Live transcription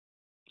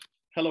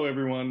Hello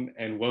everyone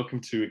and welcome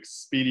to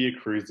Oceania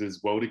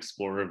Cruises World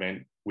Explorer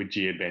event with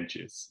G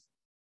Adventures.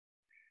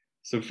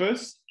 So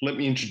first, let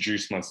me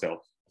introduce myself.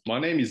 My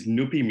name is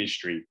Nupi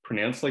Mistry,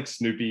 pronounced like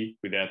Snoopy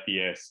without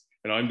the S,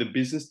 and I'm the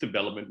Business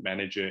Development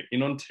Manager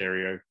in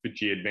Ontario for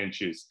G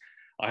Adventures.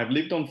 I have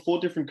lived on 4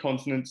 different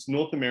continents,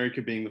 North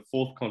America being the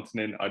 4th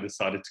continent I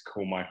decided to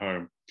call my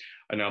home.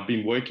 And I've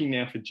been working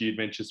now for G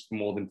Adventures for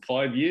more than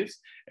 5 years,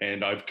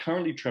 and I've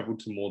currently traveled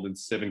to more than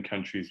 7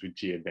 countries with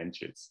G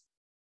Adventures.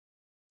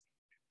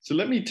 So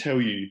let me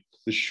tell you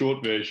the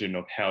short version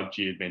of how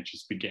G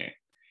Adventures began.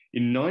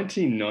 In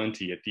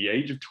 1990, at the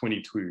age of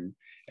 22,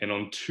 and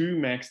on 2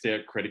 maxed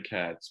out credit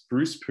cards,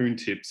 Bruce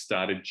Poontip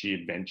started G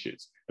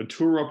Adventures, a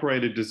tour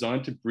operator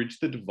designed to bridge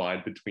the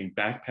divide between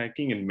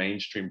backpacking and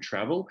mainstream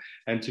travel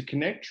and to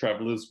connect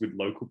travelers with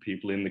local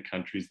people in the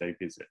countries they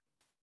visit.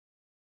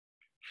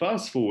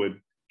 Fast forward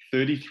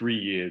 33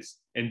 years,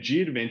 and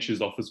G Adventures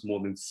offers more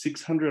than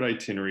 600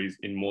 itineraries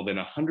in more than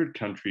 100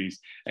 countries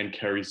and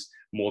carries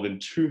more than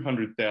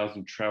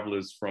 200,000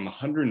 travelers from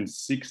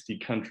 160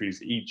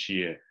 countries each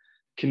year.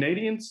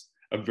 Canadians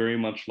are very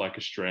much like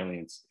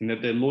Australians in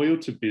that they're loyal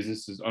to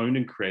businesses owned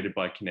and created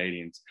by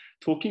Canadians.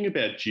 Talking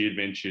about G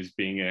Adventures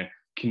being a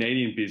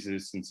Canadian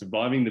business and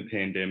surviving the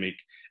pandemic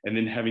and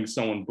then having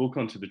someone book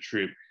onto the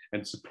trip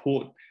and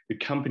support the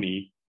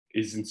company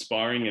is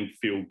inspiring and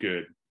feel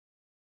good.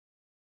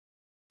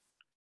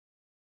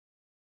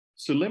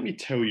 So let me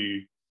tell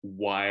you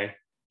why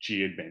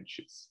G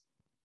Adventures.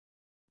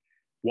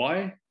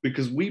 Why?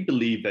 Because we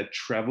believe that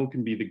travel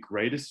can be the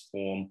greatest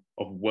form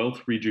of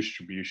wealth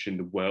redistribution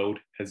the world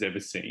has ever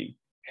seen.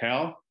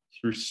 How?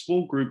 Through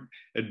small group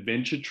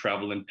adventure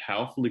travel and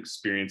powerful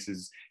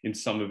experiences in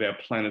some of our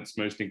planet's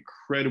most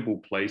incredible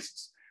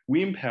places.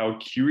 We empower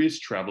curious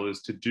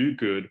travelers to do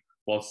good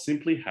while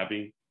simply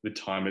having the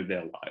time of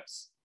their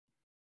lives.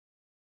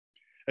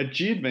 At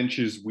G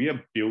Adventures, we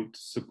are built to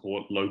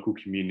support local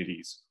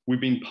communities. We've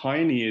been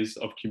pioneers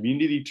of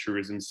community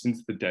tourism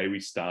since the day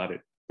we started.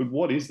 But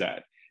what is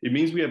that? It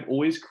means we have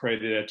always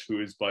created our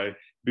tours by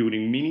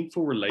building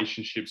meaningful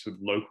relationships with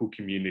local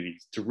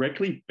communities,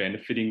 directly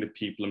benefiting the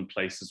people and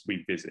places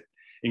we visit,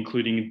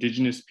 including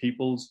Indigenous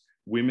peoples,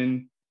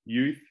 women,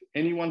 youth,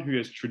 anyone who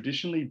has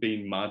traditionally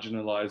been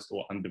marginalized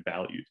or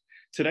undervalued.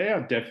 Today,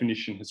 our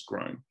definition has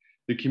grown.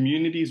 The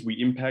communities we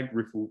impact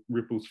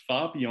ripples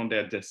far beyond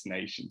our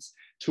destinations.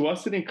 To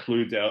us, it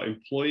includes our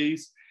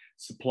employees,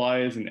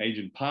 suppliers and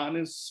agent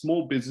partners,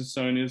 small business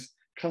owners,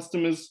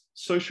 customers,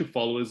 social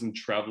followers, and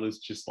travelers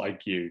just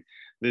like you.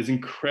 There's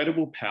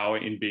incredible power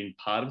in being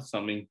part of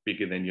something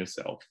bigger than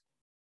yourself.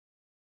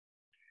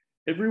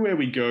 Everywhere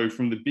we go,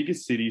 from the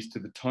biggest cities to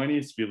the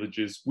tiniest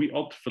villages, we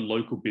opt for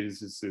local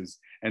businesses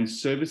and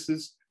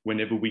services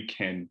whenever we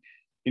can.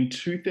 In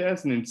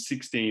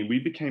 2016, we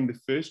became the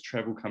first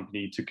travel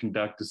company to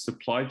conduct a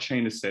supply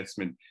chain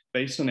assessment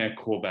based on our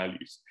core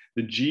values,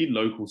 the G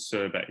Local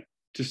Survey,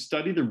 to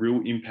study the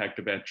real impact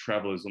of our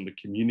travelers on the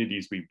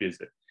communities we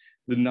visit.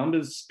 The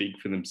numbers speak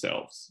for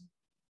themselves.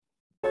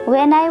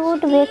 When I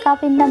would wake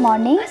up in the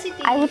morning,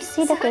 I would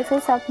see the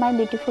faces of my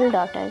beautiful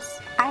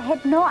daughters. I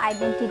had no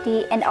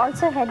identity and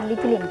also had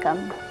little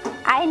income.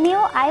 I knew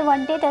I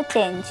wanted a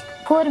change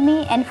for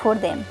me and for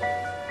them.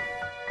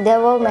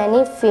 There were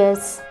many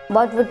fears.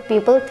 What would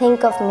people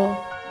think of me?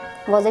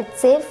 Was it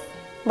safe?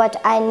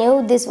 But I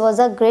knew this was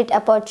a great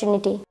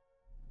opportunity.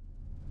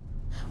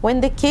 When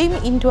they came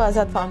into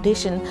Azad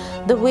Foundation,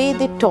 the way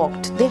they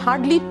talked, they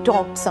hardly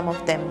talked, some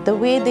of them, the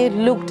way they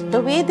looked,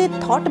 the way they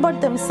thought about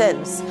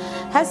themselves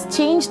has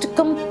changed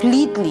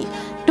completely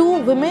to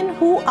women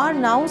who are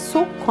now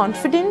so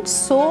confident,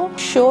 so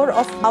sure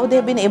of how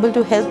they've been able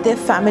to help their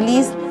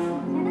families.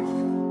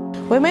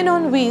 Women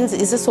on Wheels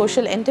is a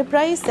social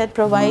enterprise that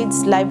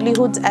provides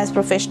livelihoods as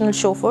professional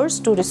chauffeurs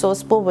to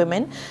resource-poor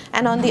women,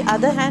 and on the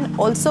other hand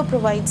also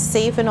provides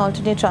safe and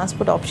alternate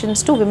transport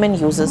options to women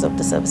users of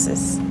the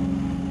services.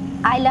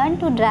 I learned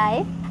to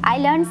drive, I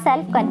learned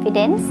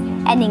self-confidence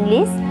and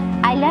English,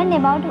 I learned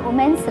about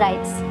women's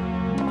rights.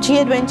 G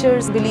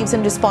Adventures believes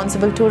in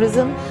responsible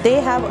tourism. They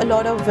have a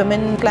lot of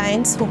women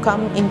clients who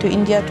come into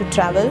India to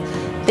travel.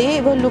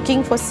 They were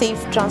looking for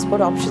safe transport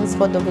options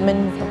for the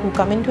women who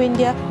come into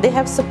India. They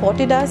have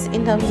supported us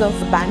in terms of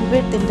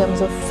bandwidth, in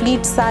terms of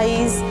fleet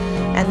size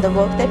and the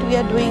work that we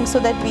are doing so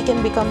that we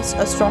can become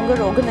a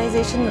stronger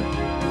organization.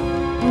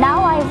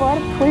 Now I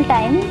work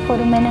full-time for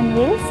Women on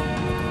Wheels.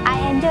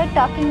 I enjoy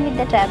talking with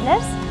the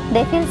travelers.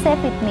 They feel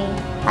safe with me.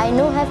 I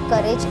now have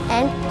courage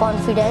and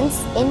confidence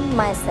in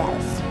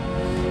myself.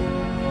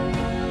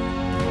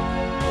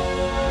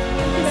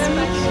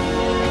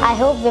 I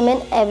hope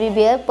women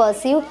everywhere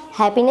pursue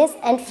happiness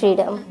and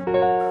freedom.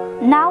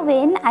 Now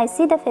when I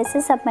see the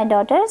faces of my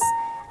daughters,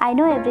 I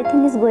know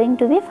everything is going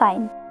to be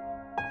fine.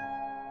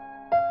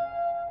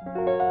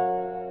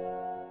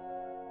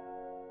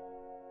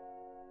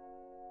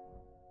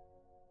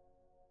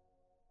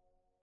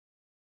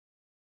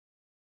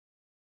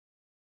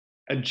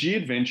 At G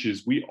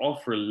Adventures, we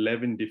offer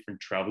 11 different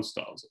travel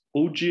styles.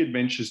 All G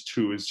Adventures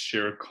tours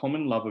share a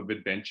common love of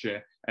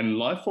adventure and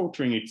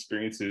life-altering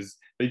experiences.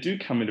 They do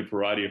come in a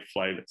variety of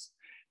flavors.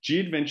 G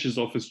Adventures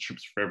offers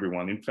trips for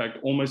everyone. In fact,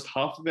 almost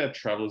half of our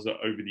travelers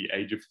are over the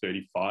age of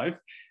 35.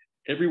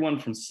 Everyone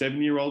from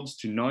 70-year-olds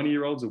to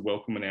 90-year-olds are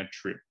welcome on our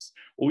trips.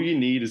 All you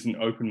need is an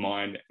open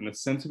mind and a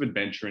sense of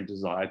adventure and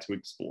desire to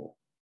explore.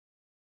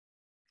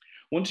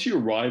 Once you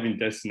arrive in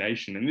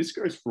destination, and this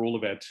goes for all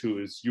of our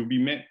tours, you'll be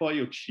met by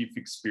your chief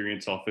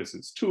experience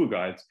officers, tour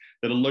guides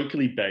that are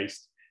locally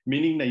based,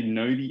 meaning they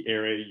know the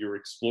area you're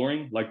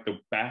exploring like the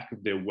back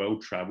of their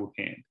well-traveled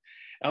hand.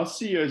 Our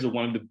CEOs are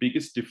one of the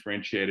biggest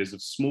differentiators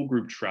of small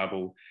group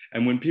travel,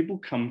 and when people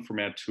come from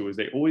our tours,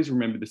 they always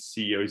remember the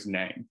CEO's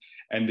name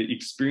and the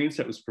experience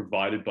that was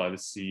provided by the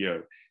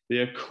CEO. They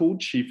are called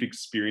chief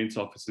experience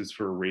officers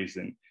for a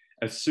reason.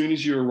 As soon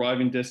as you arrive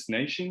in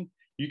destination,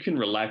 you can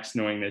relax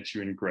knowing that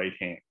you're in great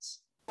hands.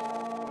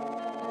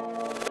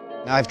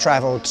 I've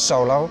travelled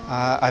solo,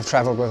 I've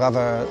travelled with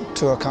other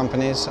tour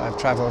companies, I've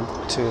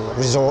travelled to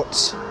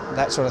resorts,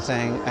 that sort of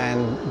thing,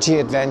 and G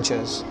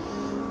Adventures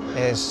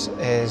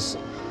is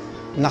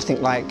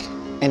nothing like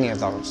any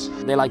of those.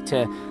 They like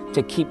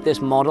to keep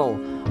this model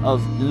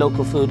of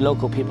local food,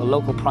 local people,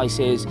 local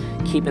prices,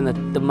 keeping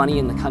the money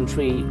in the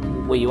country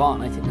where you are,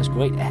 and I think that's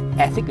great.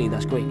 Ethically,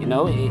 that's great, you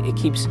know? It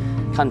keeps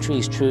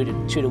countries true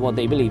to what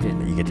they believe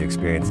in. You get to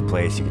experience the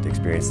place, you get to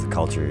experience the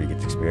culture, you get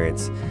to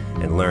experience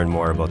and learn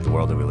more about the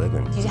world that we live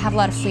in. You have a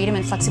lot of freedom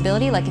and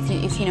flexibility. Like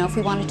if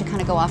we wanted to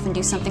kind of go off and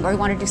do something, or we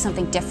wanted to do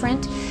something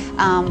different,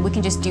 we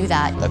can just do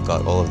that. They've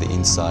got all of the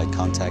inside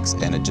contacts,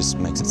 and it just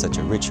makes it such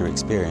a richer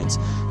experience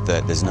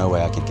that there's no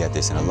way I could get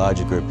this in a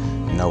larger group,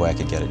 no way I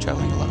could get it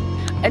traveling alone.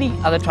 Any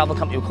other travel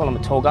company will call them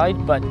a tour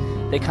guide, but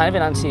they kind of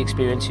enhance the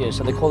experience here,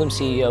 so they call them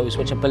CEOs,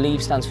 which I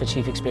believe stands for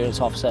Chief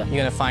Experience Officer. You're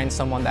going to find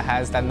someone that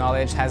has that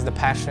knowledge, has the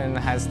passion,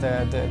 has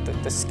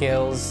the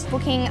skills.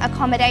 Booking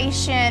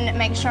accommodation,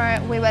 make sure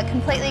we were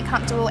completely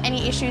comfortable.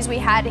 Any issues we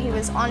had, he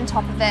was on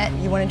top of it.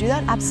 You want to do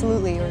that?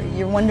 Absolutely. Or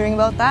you're wondering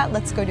about that?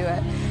 Let's go do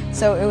it.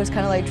 So it was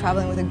kind of like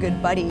traveling with a good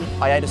buddy.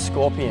 I ate a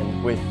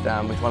scorpion with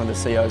one of the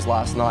CEOs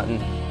last night,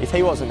 and if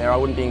he wasn't there, I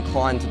wouldn't be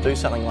inclined to do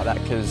something like that,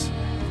 because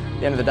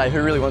at the end of the day,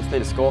 who really wants to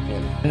eat a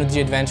scorpion? With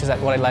the Adventures,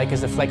 what I like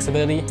is the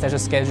flexibility. There's a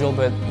schedule,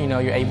 but you know,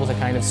 you're able to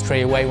kind of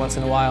stray away once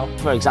in a while.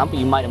 For example,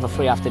 you might have a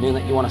free afternoon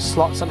that you want to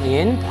slot something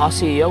in. Our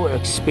CEO, with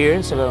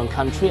experience of our own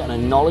country and a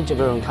knowledge of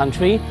our own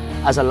country,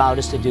 has allowed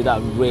us to do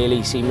that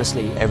really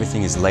seamlessly.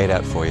 Everything is laid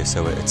out for you,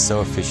 so it's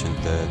so efficient.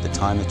 The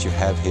time that you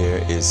have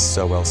here is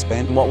so well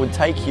spent. What would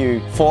take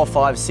you 4,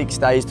 5, 6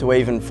 days to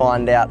even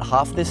find out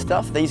half this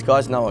stuff, these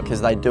guys know it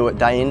because they do it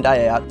day in,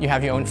 day out. You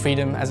have your own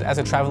freedom as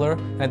a traveller,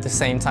 and at the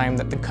same time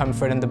that the comfort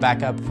and the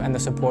backup and the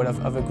support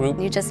of a group.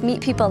 You just meet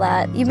people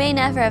that you may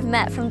never have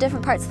met from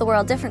different parts of the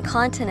world, different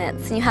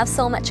continents, and you have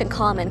so much in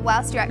common.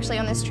 Whilst you're actually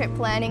on this trip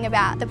learning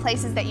about the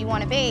places that you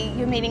want to be,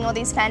 you're meeting all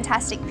these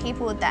fantastic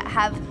people that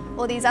have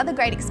all these other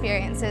great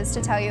experiences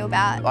to tell you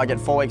about. I get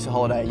 4 weeks of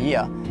holiday a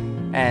year,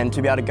 and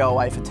to be able to go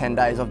away for 10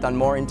 days, I've done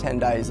more in 10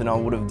 days than I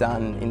would have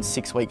done in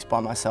 6 weeks by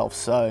myself,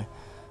 so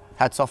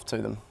hats off to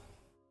them.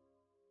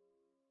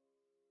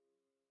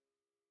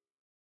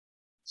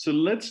 So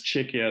let's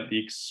check out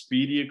the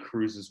Oceania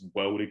Cruises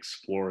World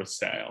Explorer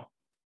sale.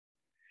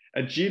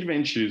 At G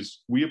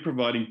Adventures, we are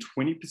providing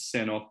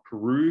 20% off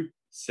Peru,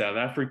 South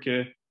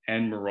Africa,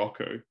 and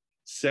Morocco.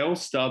 Sale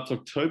starts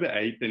October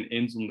 8th and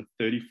ends on the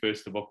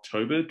 31st of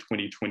October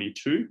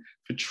 2022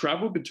 for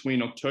travel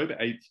between October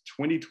 8th,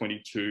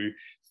 2022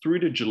 through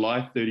to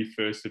July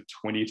 31st of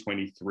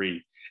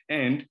 2023.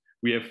 And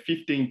we have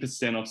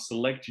 15% off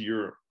select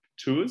Europe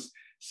tours.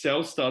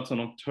 Sale starts on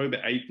October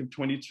 8th of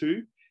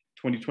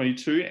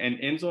 2022 and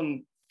ends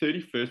on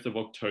 31st of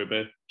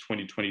October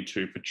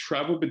 2022 for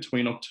travel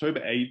between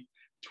October 8th,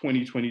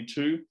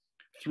 2022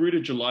 through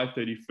to July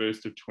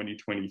 31st of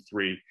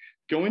 2023.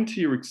 Go into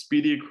your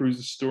Oceania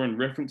Cruises store and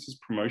reference this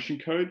promotion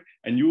code,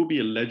 and you will be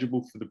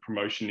eligible for the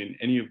promotion in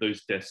any of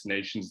those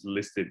destinations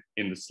listed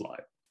in the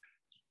slide.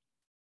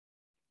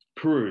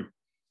 Peru,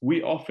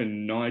 we offer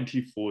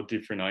 94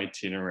 different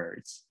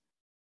itineraries.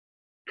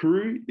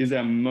 Peru is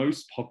our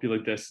most popular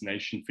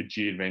destination for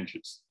G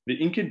Adventures. The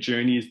Inca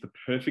journey is the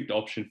perfect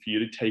option for you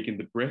to take in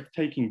the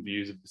breathtaking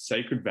views of the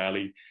Sacred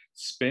Valley,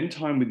 spend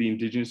time with the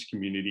indigenous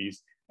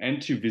communities, and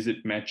to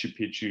visit Machu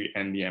Picchu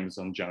and the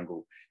Amazon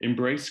jungle.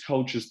 Embrace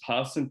cultures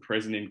past and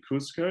present in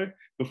Cusco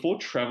before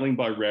traveling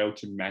by rail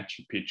to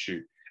Machu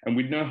Picchu. And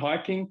with no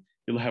hiking,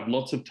 you'll have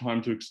lots of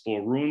time to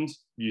explore ruins,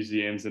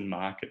 museums, and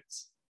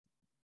markets.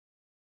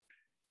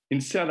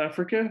 In South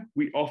Africa,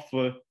 we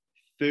offer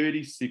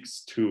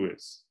 36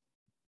 tours.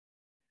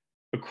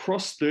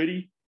 Across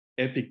 30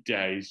 epic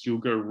days, you'll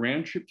go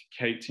round trip to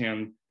Cape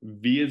Town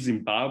via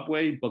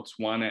Zimbabwe,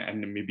 Botswana,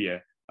 and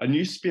Namibia. A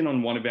new spin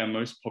on one of our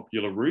most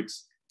popular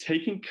routes,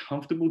 taking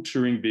comfortable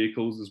touring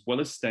vehicles as well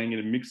as staying in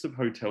a mix of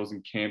hotels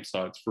and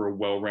campsites for a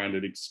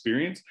well-rounded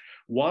experience.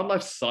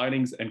 Wildlife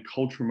sightings and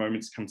cultural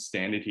moments come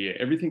standard here.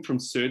 Everything from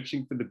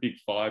searching for the big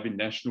five in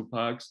national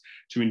parks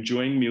to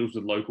enjoying meals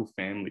with local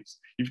families.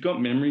 You've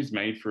got memories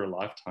made for a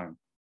lifetime.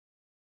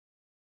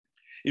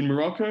 In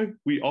Morocco,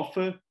 we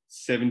offer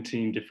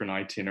 17 different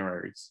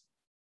itineraries.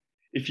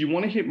 If you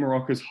want to hit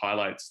Morocco's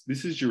highlights,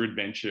 this is your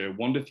adventure.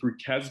 Wander through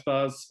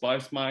Casbahs,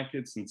 spice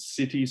markets, and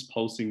cities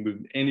pulsing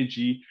with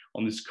energy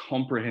on this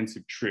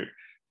comprehensive trip.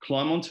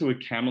 Climb onto a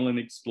camel and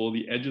explore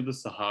the edge of the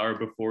Sahara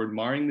before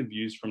admiring the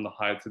views from the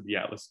heights of the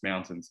Atlas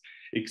Mountains.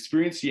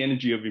 Experience the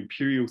energy of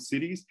imperial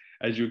cities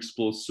as you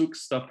explore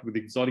souks stuffed with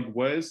exotic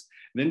wares.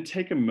 Then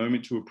take a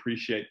moment to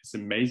appreciate this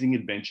amazing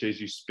adventure as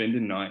you spend a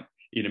night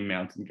in a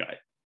mountain guide.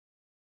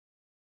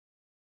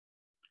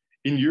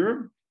 In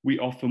Europe, we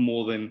offer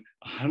more than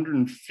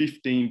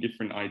 115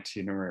 different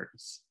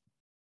itineraries.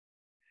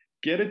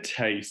 Get a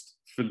taste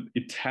for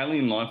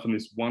Italian life on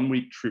this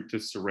one-week trip to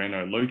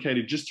Sorrento,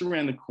 located just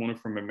around the corner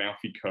from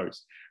Amalfi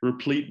Coast,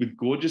 replete with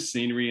gorgeous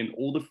scenery and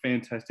all the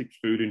fantastic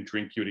food and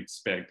drink you'd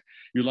expect.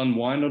 You'll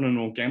unwind on an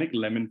organic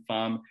lemon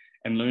farm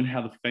and learn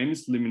how the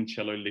famous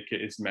limoncello liquor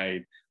is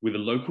made. With a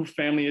local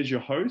family as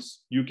your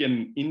host, you'll get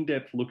an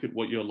in-depth look at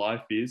what your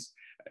life is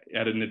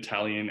at an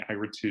Italian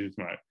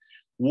agriturismo.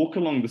 Walk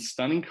along the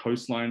stunning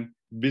coastline,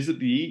 visit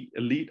the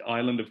elite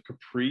island of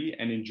Capri,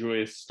 and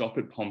enjoy a stop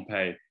at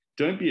Pompeii.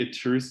 Don't be a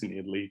tourist in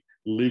Italy,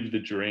 live the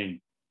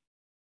dream.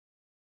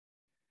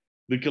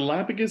 The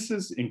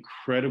Galapagos'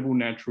 incredible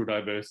natural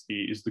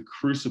diversity is the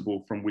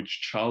crucible from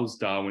which Charles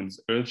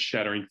Darwin's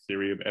earth-shattering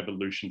theory of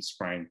evolution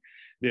sprang.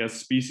 There are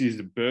species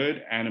of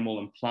bird, animal,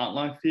 and plant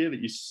life here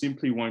that you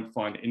simply won't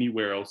find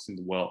anywhere else in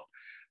the world.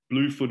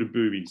 Blue-footed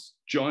boobies,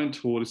 giant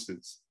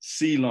tortoises,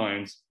 sea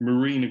lions,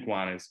 marine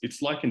iguanas.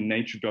 It's like a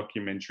nature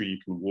documentary you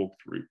can walk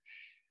through.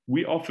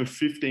 We offer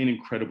 15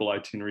 incredible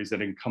itineraries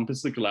that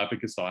encompass the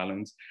Galapagos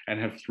Islands and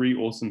have 3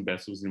 awesome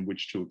vessels in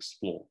which to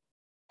explore.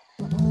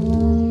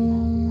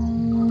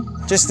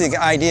 Just the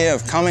idea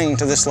of coming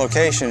to this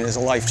location is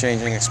a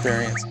life-changing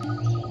experience.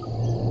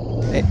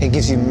 It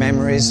gives you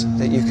memories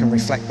that you can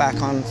reflect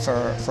back on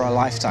for a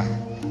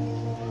lifetime.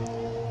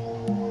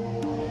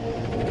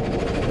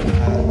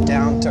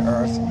 Down to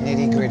earth,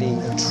 nitty-gritty,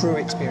 the true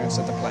experience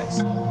of the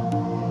place.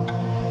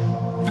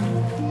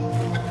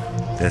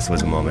 This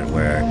was a moment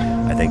where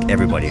I think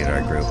everybody in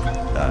our group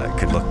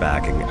could look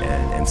back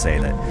and say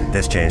that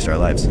this changed our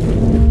lives.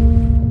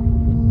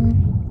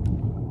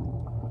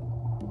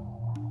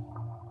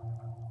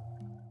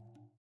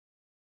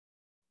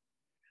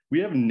 We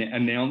have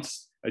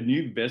announced a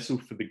new vessel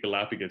for the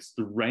Galapagos,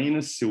 the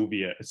Reina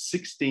Silvia, a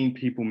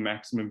 16-people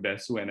maximum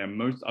vessel and our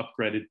most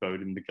upgraded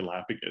boat in the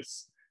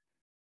Galapagos.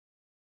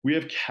 We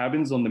have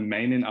cabins on the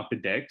main and upper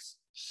decks,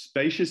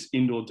 spacious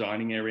indoor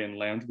dining area and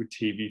lounge with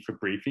TV for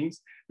briefings.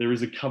 There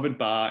is a covered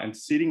bar and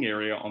seating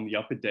area on the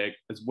upper deck,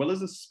 as well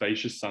as a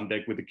spacious sun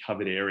deck with a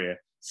covered area,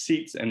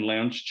 seats and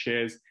lounge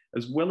chairs,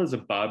 as well as a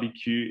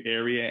barbecue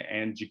area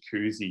and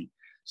jacuzzi.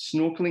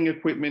 Snorkeling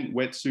equipment,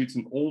 wetsuits,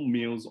 and all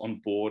meals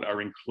on board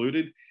are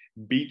included.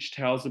 Beach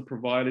towels are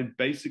provided,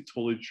 basic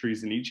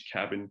toiletries in each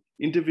cabin,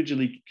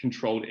 individually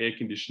controlled air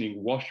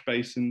conditioning, wash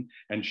basin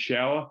and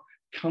shower,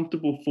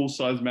 comfortable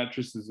full-size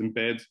mattresses and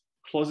beds,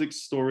 closet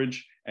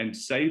storage and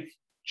safe,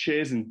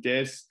 chairs and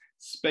desks,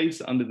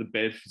 space under the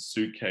bed for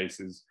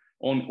suitcases.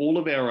 On all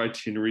of our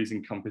itineraries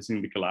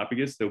encompassing the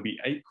Galapagos, there'll be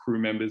 8 crew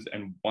members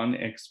and 1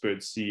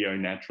 expert CEO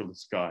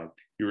naturalist guide.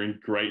 You're in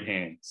great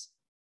hands.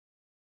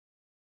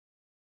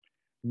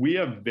 We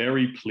are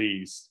very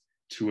pleased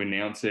to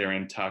announce our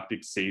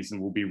Antarctic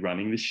season will be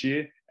running this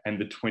year and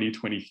the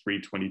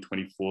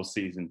 2023-2024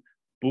 season.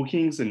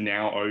 Bookings are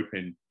now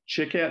open.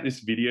 Check out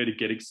this video to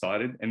get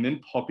excited and then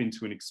pop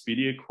into an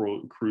Expedia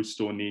cruise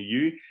store near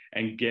you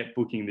and get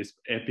booking this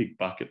epic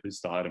bucket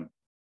list item.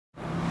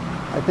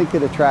 I think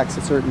it attracts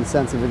a certain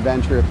sense of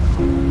adventure.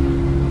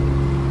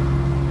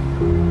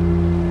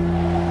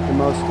 The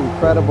most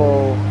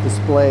incredible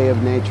display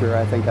of nature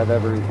I think I've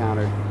ever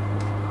encountered.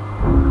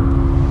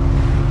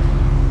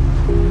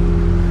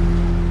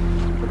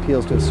 It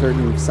appeals to a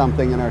certain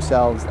something in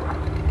ourselves.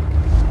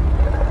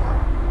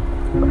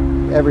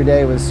 Every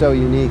day was so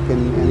unique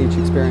and each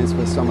experience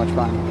was so much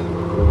fun.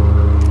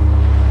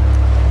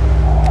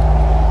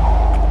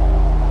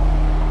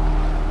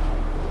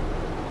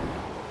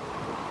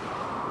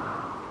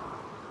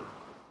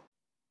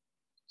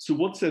 So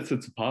what sets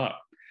us apart?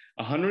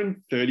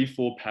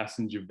 134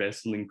 passenger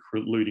vessel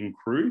including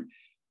crew.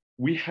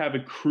 We have a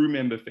crew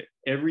member for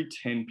every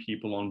 10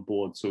 people on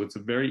board, so it's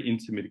a very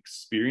intimate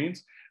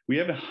experience. We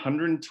have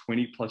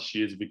 120 plus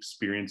years of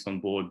experience on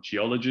board,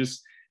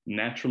 geologists,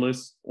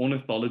 naturalists,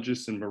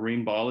 ornithologists, and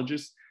marine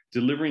biologists,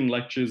 delivering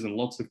lectures and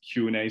lots of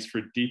Q&As for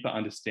a deeper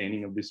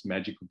understanding of this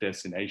magical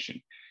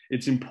destination.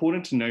 It's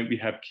important to note we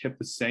have kept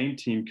the same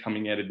team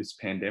coming out of this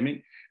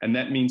pandemic, and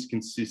that means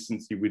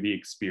consistency with the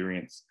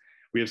experience.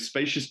 We have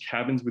spacious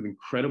cabins with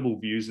incredible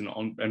views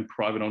and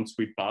private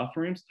ensuite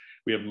bathrooms.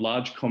 We have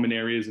large common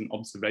areas and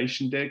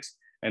observation decks,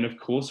 And of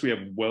course, we have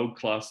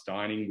world-class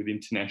dining with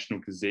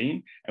international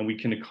cuisine, and we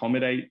can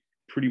accommodate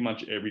pretty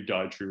much every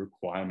dietary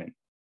requirement.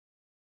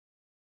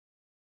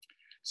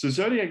 So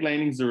Zodiac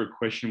landings are a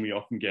question we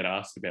often get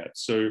asked about.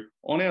 So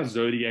on our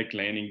Zodiac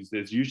landings,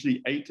 there's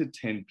usually 8 to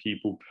 10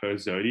 people per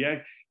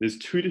Zodiac. There's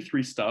 2 to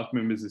 3 staff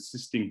members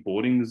assisting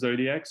boarding the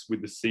Zodiacs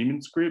with the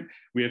Seaman's Crib.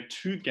 We have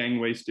 2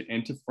 gangways to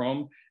enter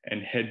from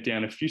and head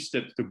down a few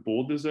steps to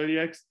board the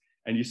Zodiacs.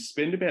 And you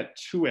spend about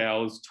 2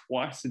 hours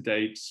twice a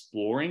day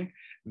exploring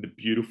the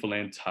beautiful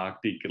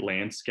Antarctic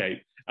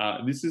landscape.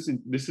 This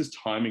is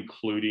time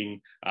including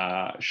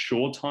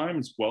shore time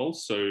as well,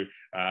 so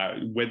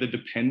weather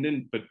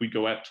dependent, but we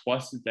go out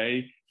twice a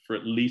day for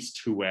at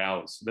least 2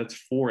 hours. So that's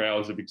 4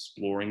 hours of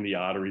exploring the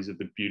arteries of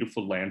the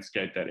beautiful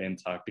landscape that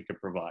Antarctica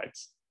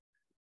provides.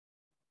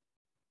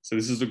 So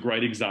this is a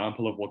great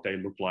example of what they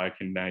look like,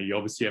 and you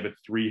obviously have a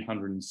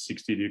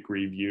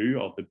 360-degree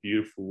view of the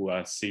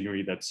beautiful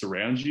scenery that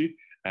surrounds you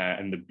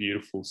and the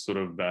beautiful sort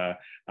of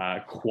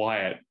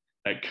quiet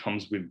that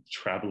comes with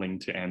traveling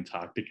to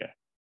Antarctica.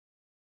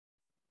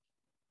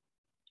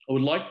 I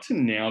would like to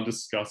now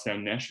discuss our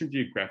National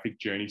Geographic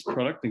Journeys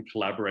product in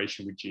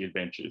collaboration with G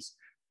Adventures.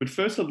 But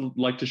first, I'd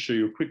like to show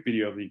you a quick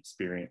video of the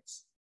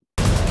experience.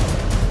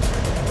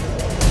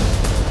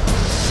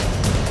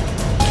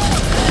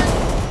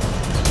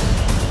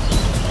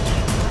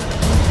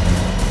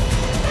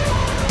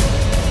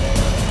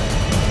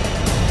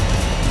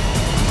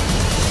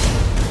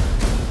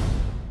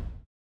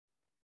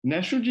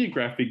 National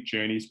Geographic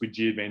Journeys with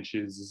G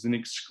Adventures is an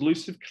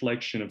exclusive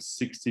collection of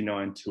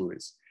 69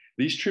 tours.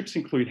 These trips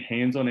include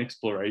hands-on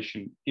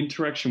exploration,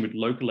 interaction with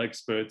local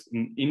experts,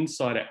 and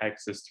insider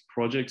access to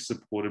projects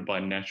supported by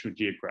National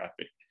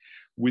Geographic.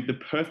 With the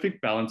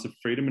perfect balance of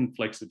freedom and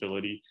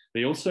flexibility,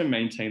 they also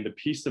maintain the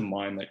peace of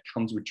mind that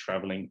comes with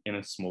traveling in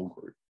a small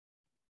group.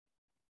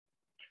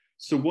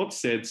 So what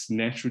sets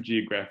National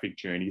Geographic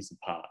Journeys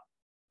apart?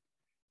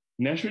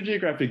 National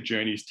Geographic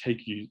Journeys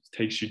takes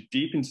you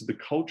deep into the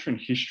culture and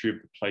history of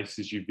the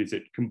places you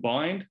visit,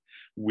 combined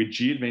with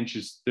G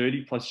Adventures'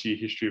 30+ year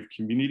history of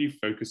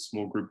community-focused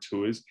small group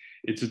tours.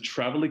 It's a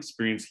travel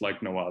experience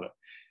like no other.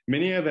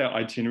 Many of our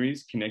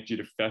itineraries connect you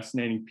to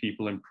fascinating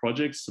people and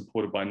projects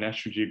supported by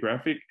National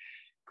Geographic,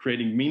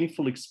 creating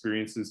meaningful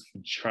experiences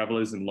for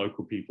travelers and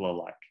local people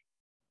alike.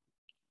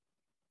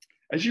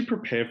 As you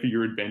prepare for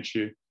your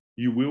adventure,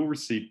 you will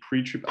receive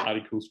pre-trip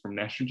articles from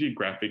National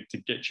Geographic to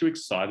get you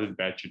excited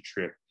about your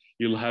trip.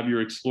 You'll have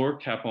your Explorer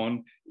cap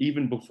on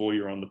even before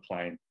you're on the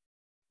plane.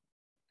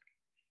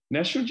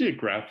 National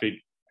Geographic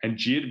and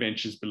G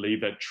Adventures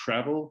believe that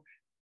travel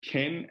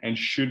can and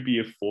should be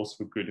a force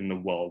for good in the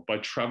world. By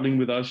traveling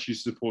with us, you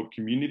support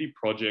community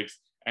projects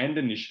and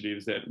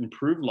initiatives that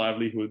improve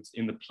livelihoods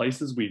in the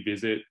places we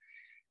visit.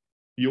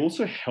 You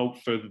also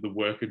help further the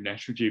work of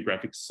National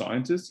Geographic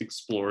scientists,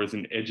 explorers,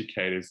 and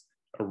educators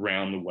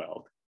around the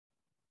world.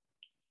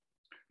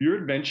 Your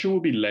adventure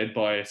will be led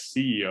by a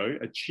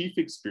CEO, a Chief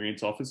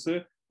Experience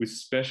Officer with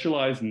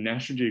specialized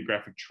National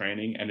Geographic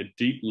training and a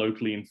deep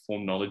locally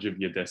informed knowledge of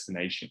your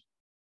destination.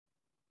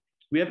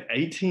 We have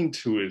 18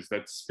 tours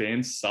that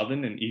span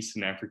Southern and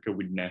Eastern Africa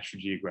with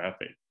National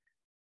Geographic.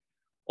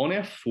 On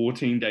our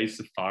 14-day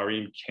safari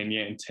in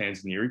Kenya and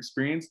Tanzania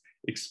experience,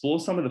 explore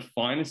some of the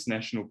finest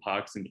national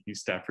parks in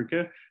East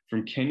Africa,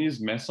 from Kenya's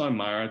Masai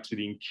Mara to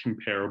the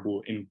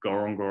incomparable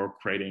Ngorongoro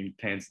Crater in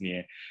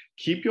Tanzania.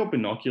 Keep your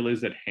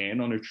binoculars at hand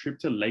on a trip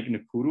to Lake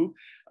Nakuru,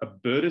 a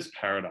birders'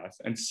 paradise,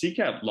 and seek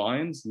out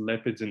lions,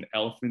 leopards, and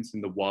elephants in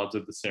the wilds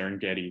of the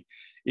Serengeti.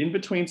 In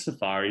between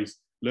safaris,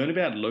 learn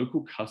about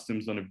local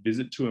customs on a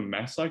visit to a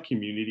Maasai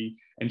community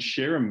and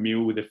share a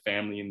meal with a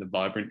family in the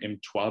vibrant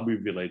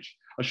Mtwabu village.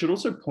 I should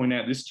also point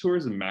out this tour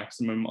is a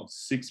maximum of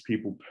 6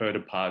 people per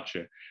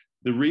departure.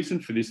 The reason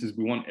for this is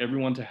we want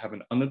everyone to have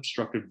an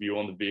unobstructed view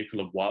on the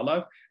vehicle of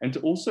wildlife and to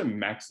also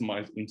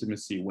maximize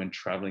intimacy when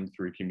traveling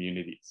through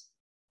communities.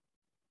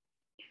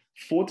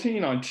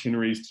 14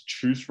 itineraries to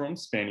choose from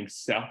spanning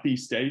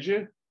Southeast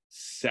Asia,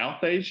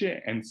 South Asia,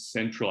 and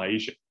Central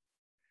Asia.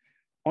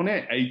 On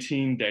our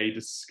 18-day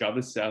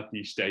Discover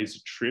Southeast Asia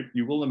trip,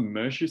 you will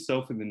immerse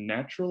yourself in the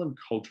natural and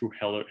cultural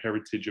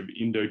heritage of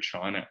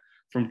Indochina,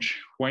 from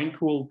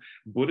tranquil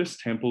Buddhist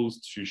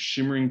temples to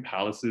shimmering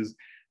palaces,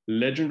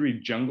 legendary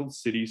jungle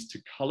cities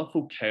to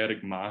colorful,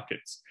 chaotic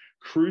markets.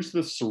 Cruise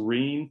the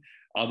serene,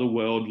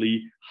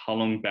 otherworldly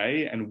Halong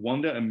Bay and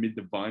wander amid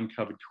the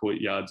vine-covered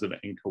courtyards of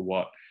Angkor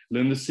Wat.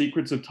 Learn the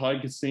secrets of Thai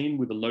cuisine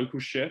with a local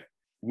chef,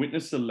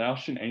 witness the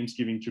Laotian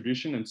almsgiving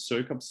tradition, and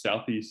soak up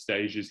Southeast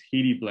Asia's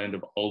heady blend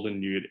of old and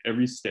new at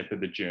every step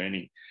of the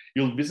journey.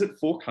 You'll visit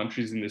 4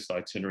 countries in this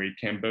itinerary: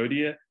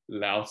 Cambodia,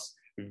 Laos,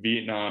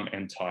 Vietnam,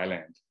 and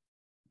Thailand.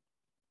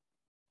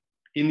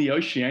 In the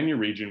Oceania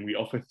region, we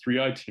offer 3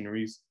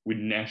 itineraries with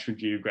National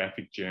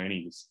Geographic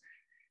Journeys.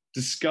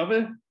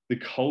 Discover the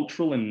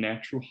cultural and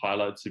natural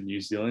highlights of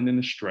New Zealand and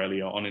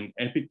Australia on an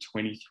epic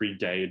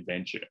 23-day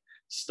adventure.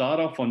 Start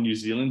off on New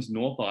Zealand's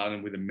North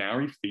Island with a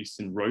Maori feast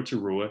in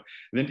Rotorua,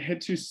 then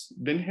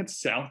head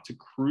south to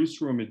cruise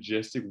through a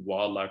majestic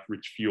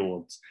wildlife-rich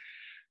fjords.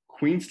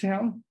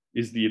 Queenstown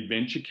is the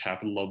adventure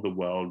capital of the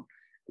world.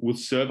 We'll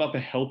serve up a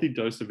healthy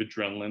dose of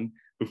adrenaline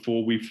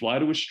before we fly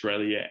to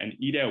Australia and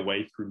eat our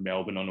way through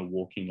Melbourne on a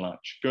walking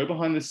lunch. Go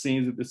behind the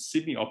scenes at the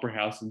Sydney Opera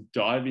House and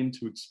dive in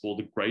to explore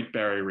the Great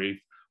Barrier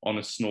Reef on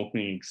a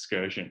snorkeling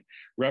excursion.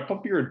 Wrap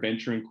up your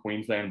adventure in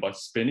Queensland by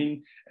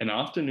spending an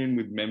afternoon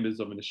with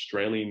members of an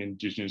Australian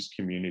Indigenous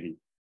community.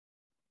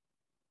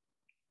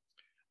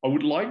 I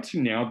would like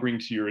to now bring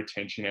to your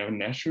attention our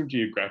National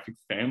Geographic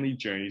Family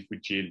Journeys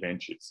with G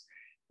Adventures.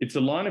 It's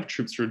a line of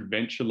trips for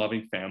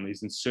adventure-loving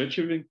families in search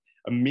of a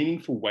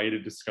meaningful way to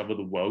discover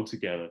the world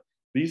together.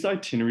 These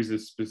itineraries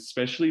are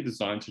specially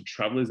designed to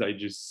travelers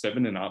ages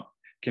 7 and up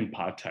can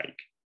partake.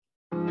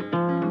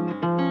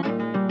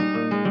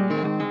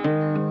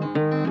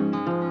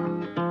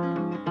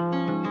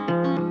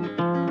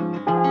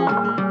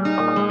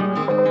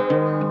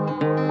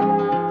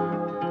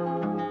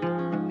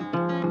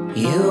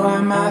 You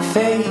are my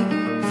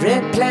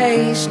favorite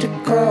place to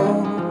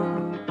go.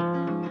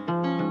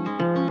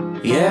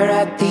 You're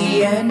at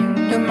the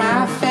end of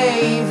my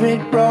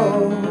favorite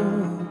road.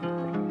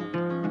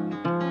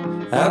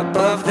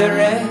 Above the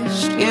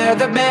rest, you're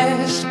the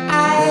best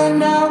I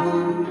know.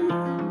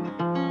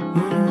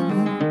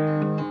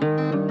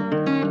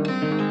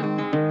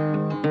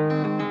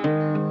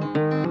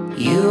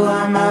 You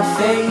are my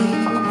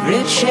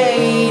favorite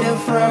shade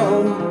of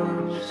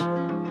rose,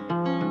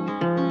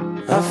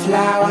 a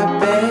flower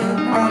bed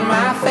on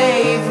my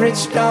favorite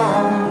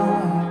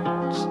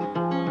stones.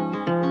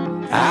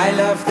 I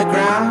love the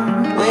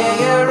ground where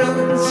your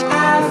roots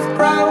have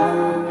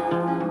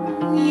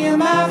grown. You're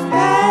my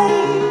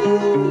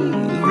favorite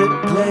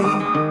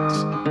place.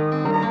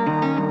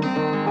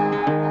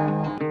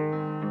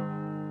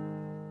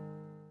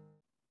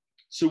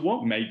 So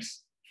what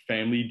makes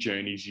family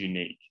journeys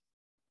unique?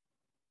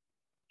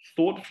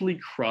 Thoughtfully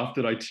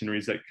crafted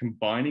itineraries that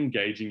combine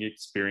engaging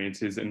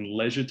experiences and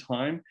leisure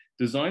time,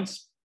 designed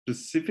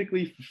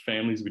specifically for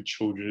families with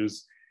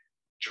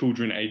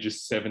children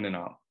ages 7 and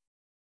up.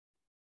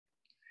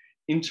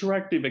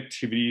 Interactive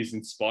activities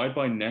inspired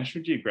by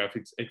National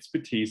Geographic's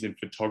expertise in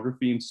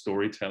photography and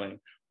storytelling,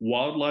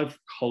 wildlife,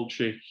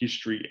 culture,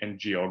 history, and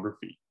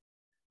geography.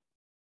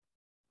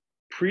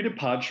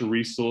 Pre-departure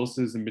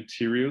resources and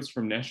materials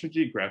from National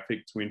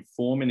Geographic to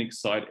inform and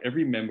excite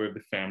every member of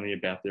the family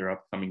about their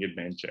upcoming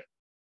adventure.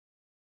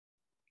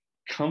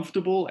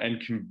 Comfortable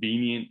and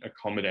convenient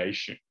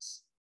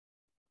accommodations.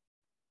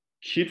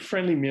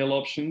 Kid-friendly meal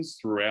options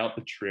throughout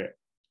the trip.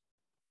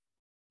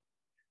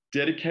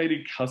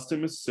 Dedicated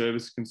customer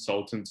service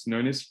consultants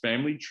known as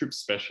family trip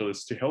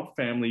specialists to help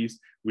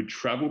families with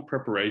travel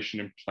preparation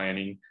and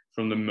planning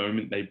from the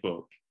moment they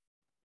book.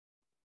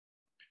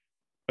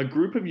 A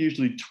group of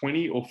usually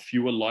 20 or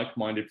fewer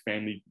like-minded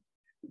family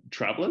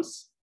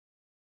travelers.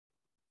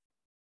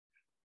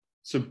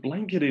 So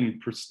blanketed in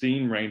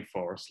pristine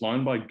rainforests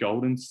lined by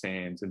golden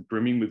sands and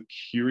brimming with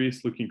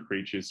curious-looking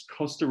creatures,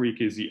 Costa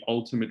Rica is the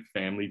ultimate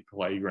family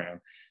playground.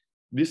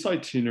 This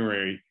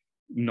itinerary,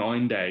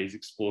 9 days,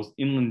 explores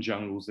inland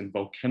jungles and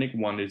volcanic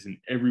wonders in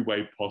every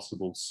way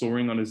possible,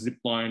 soaring on a zip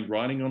line,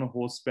 riding on a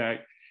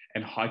horseback,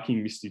 and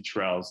hiking misty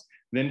trails.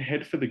 Then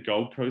head for the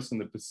Gold Coast and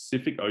the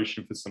Pacific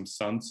Ocean for some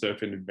sun,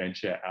 surf, and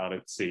adventure out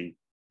at sea.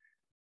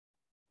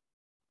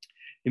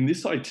 In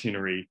this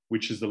itinerary,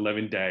 which is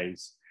 11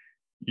 days,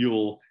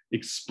 you'll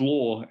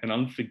explore an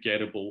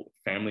unforgettable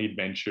family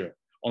adventure.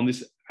 On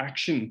this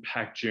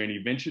action-packed journey,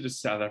 venture to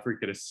South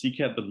Africa to seek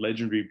out the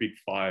legendary Big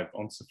Five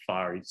on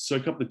safari,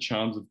 soak up the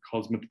charms of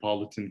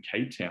cosmopolitan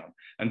Cape Town,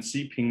 and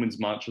see penguins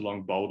march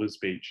along Boulders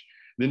Beach.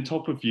 Then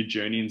top off your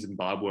journey in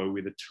Zimbabwe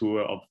with a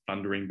tour of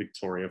thundering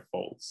Victoria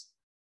Falls.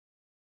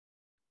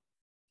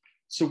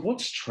 So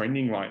what's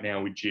trending right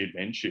now with G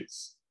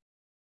Adventures?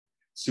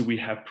 So we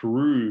have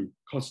Peru,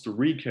 Costa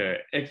Rica,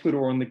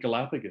 Ecuador and the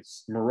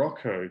Galapagos,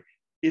 Morocco,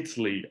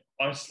 Italy,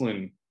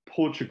 Iceland,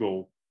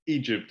 Portugal,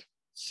 Egypt,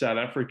 South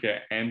Africa,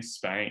 and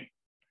Spain.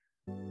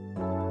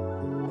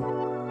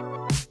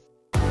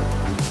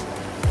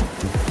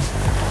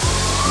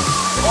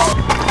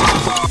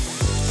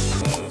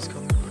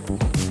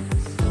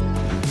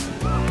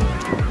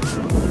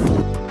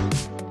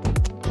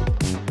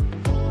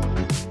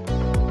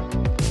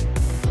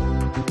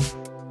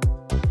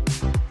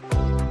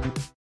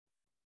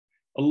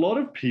 A lot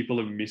of people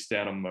have missed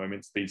out on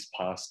moments these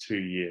past 2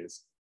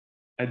 years.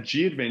 At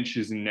G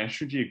Adventures and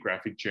National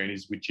Geographic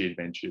Journeys with G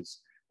Adventures,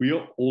 we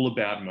are all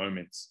about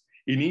moments.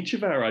 In each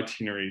of our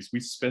itineraries, we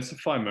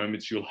specify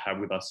moments you'll have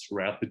with us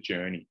throughout the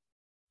journey.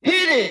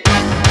 Hit it!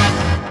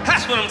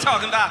 That's what I'm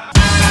talking about.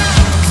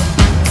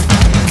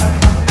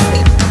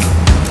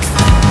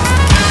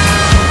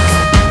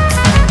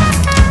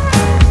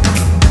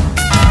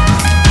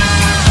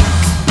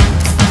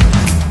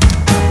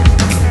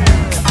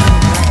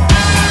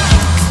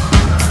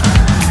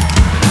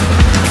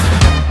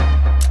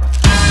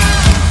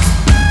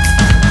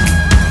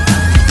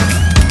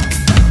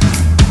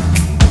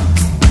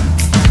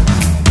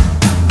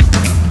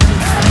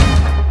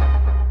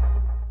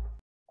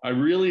 I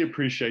really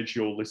appreciate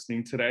you all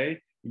listening today.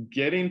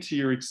 Get into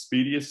your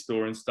Expedia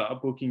store and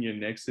start booking your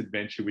next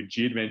adventure with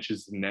G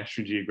Adventures and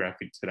National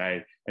Geographic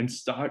today, and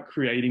start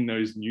creating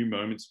those new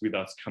moments with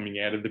us coming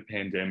out of the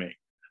pandemic.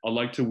 I'd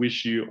like to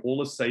wish you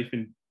all a safe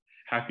and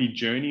happy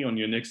journey on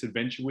your next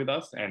adventure with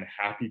us, and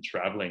happy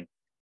traveling.